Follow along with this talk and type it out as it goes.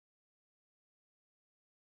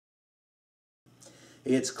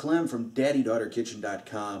It's Clem from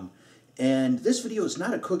DaddyDaughterKitchen.com, and this video is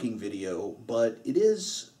not a cooking video, but it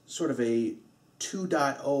is sort of a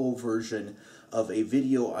 2.0 version of a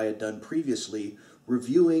video I had done previously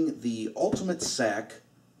reviewing the Ultimate Sac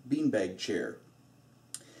beanbag chair.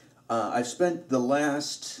 I've spent the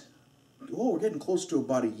last, we're getting close to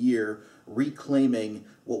about a year reclaiming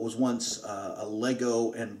what was once a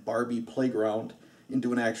Lego and Barbie playground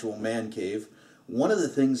into an actual man cave. One of the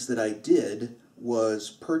things that I did was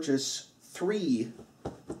purchase 3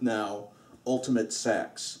 now Ultimate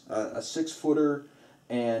Sacs, a 6-footer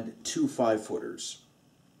and 2 5-footers,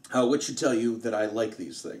 which should tell you that I like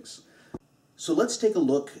these things. So let's take a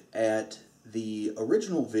look at the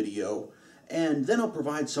original video, and then I'll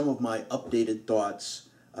provide some of my updated thoughts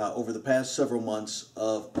over the past several months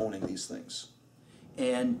of owning these things.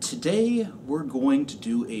 And today we're going to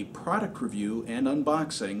do a product review and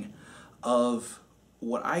unboxing of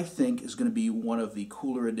what I think is going to be one of the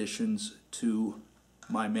cooler additions to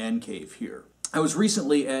my man cave here. I was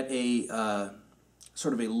recently at a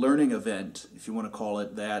sort of a learning event, if you want to call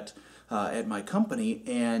it that, at my company,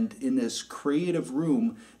 and in this creative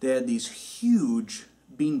room they had these huge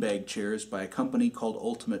beanbag chairs by a company called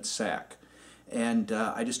Ultimate Sac. And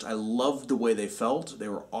I loved the way they felt. They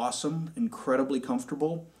were awesome, incredibly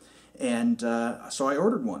comfortable. And so I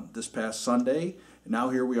ordered one this past Sunday. Now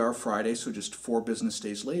here we are Friday, so just 4 business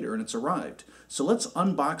days later, and it's arrived. So let's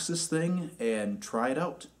unbox this thing and try it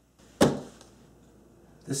out.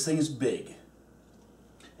 This thing is big,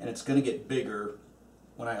 and it's going to get bigger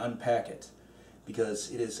when I unpack it,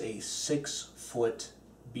 because it is a 6-foot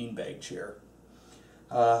beanbag chair.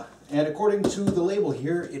 And according to the label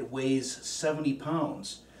here, it weighs 70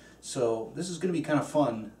 pounds. So this is going to be kind of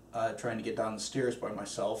fun trying to get down the stairs by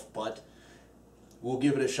myself, but we'll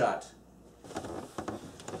give it a shot.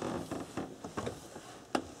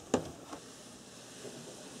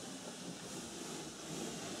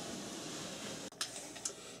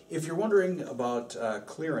 If you're wondering about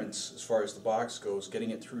clearance as far as the box goes, getting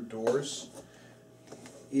it through doors,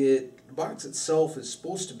 the box itself is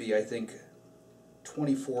supposed to be, I think,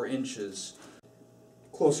 24 inches,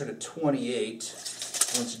 closer to 28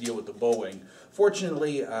 once you deal with the bowing.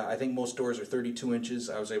 Fortunately, I think most doors are 32 inches.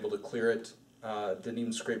 I was able to clear it. Didn't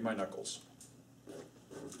even scrape my knuckles.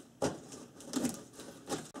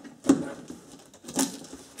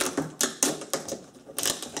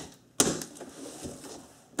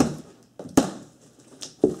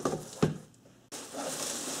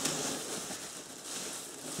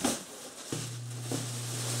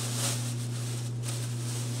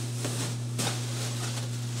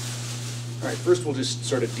 Alright, first we'll just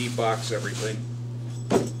sort of debox everything.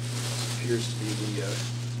 This appears to be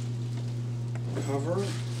the cover.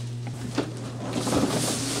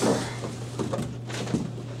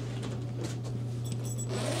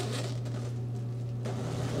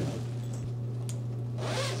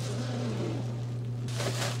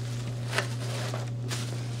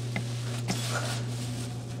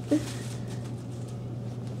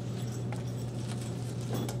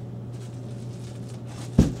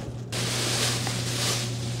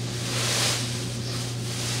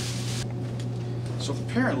 So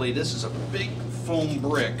apparently this is a big foam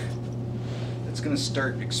brick that's going to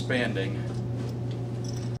start expanding.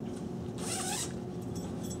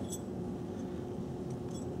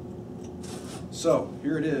 So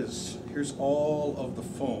here it is. Here's all of the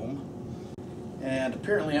foam. And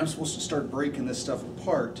apparently I'm supposed to start breaking this stuff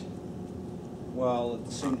apart while at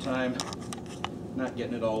the same time not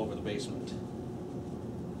getting it all over the basement.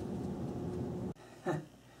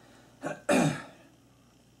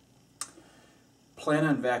 Plan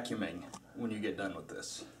on vacuuming when you get done with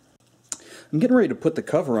this. I'm getting ready to put the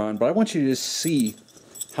cover on, but I want you to just see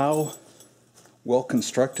how well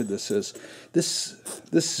constructed this is. This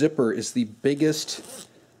zipper is the biggest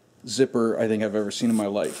zipper I think I've ever seen in my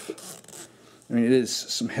life. I mean, it is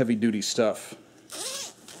some heavy-duty stuff.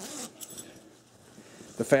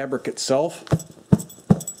 The fabric itself,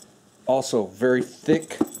 also very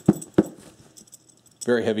thick,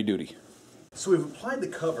 very heavy-duty. So we've applied the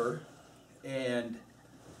cover, and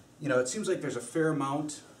you know, it seems like there's a fair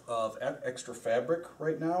amount of extra fabric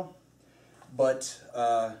right now, but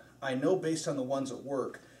I know based on the ones at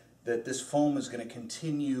work that this foam is going to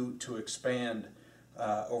continue to expand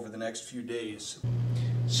over the next few days.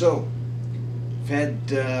 So I've had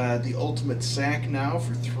the Ultimate Sac now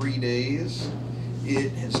for 3 days.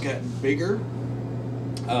 It has gotten bigger,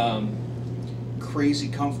 crazy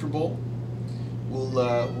comfortable.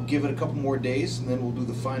 We'll give it a couple more days, and then we'll do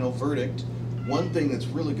the final verdict. One thing that's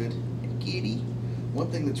really good, kitty,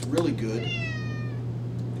 one thing that's really good,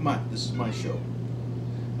 come on, this is my show.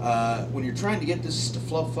 When you're trying to get this to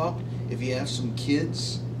fluff up, if you have some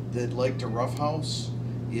kids that like to roughhouse,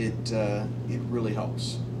 it really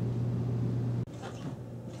helps.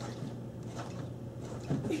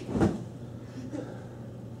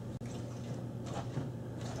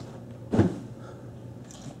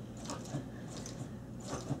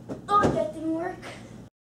 Oh, that didn't work.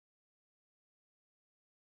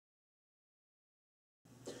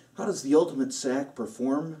 How does the Ultimate Sack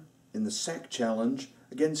perform in the sack challenge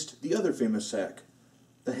against the other famous sack,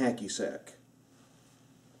 the hacky sack?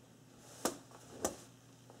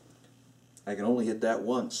 I can only hit that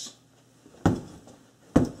once.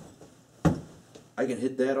 I can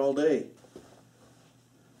hit that all day.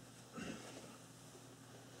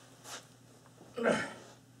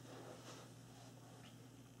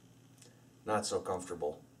 Not so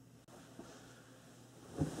comfortable.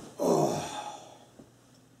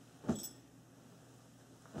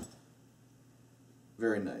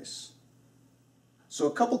 Very nice. So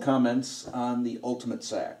a couple comments on the Ultimate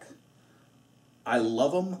Sack. I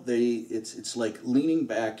love them. It's like leaning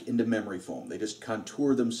back into memory foam. They just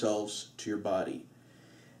contour themselves to your body.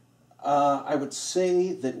 I would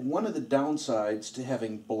say that one of the downsides to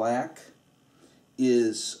having black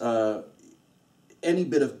is any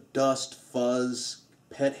bit of dust, fuzz,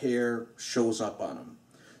 pet hair shows up on them.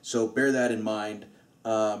 So bear that in mind.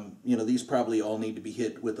 These probably all need to be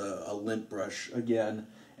hit with a lint brush again,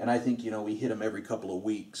 and I think, we hit them every couple of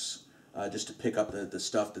weeks just to pick up the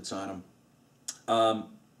stuff that's on them.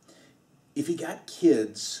 If you got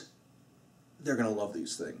kids, they're going to love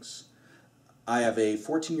these things. I have a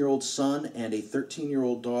 14-year-old son and a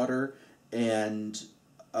 13-year-old daughter, and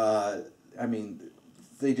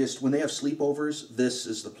they just, when they have sleepovers, this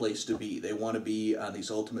is the place to be. They want to be on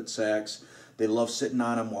these Ultimate Sacks. They love sitting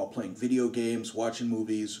on them while playing video games, watching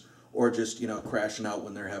movies, or just, crashing out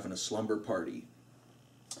when they're having a slumber party.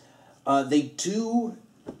 They do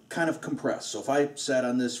kind of compress. So if I sat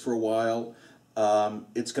on this for a while,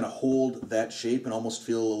 it's going to hold that shape and almost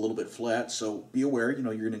feel a little bit flat. So be aware, you're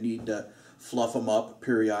going to need to fluff them up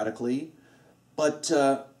periodically. But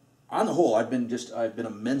on the whole, I've been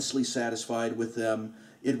immensely satisfied with them.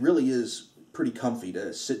 It really is pretty comfy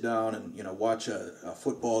to sit down and watch a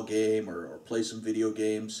football game or play some video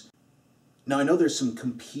games. Now I know there's some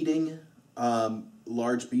competing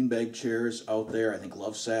large beanbag chairs out there. I think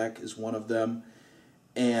Lovesac is one of them,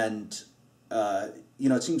 and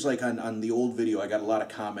it seems like on the old video I got a lot of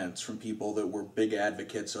comments from people that were big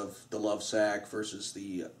advocates of the Lovesac versus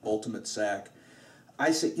the Ultimate Sack.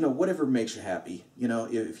 I say, whatever makes you happy.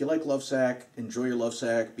 If you like Lovesac, enjoy your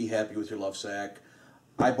Lovesac, be happy with your Lovesac.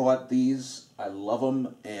 I bought these, I love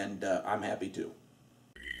them, and I'm happy too.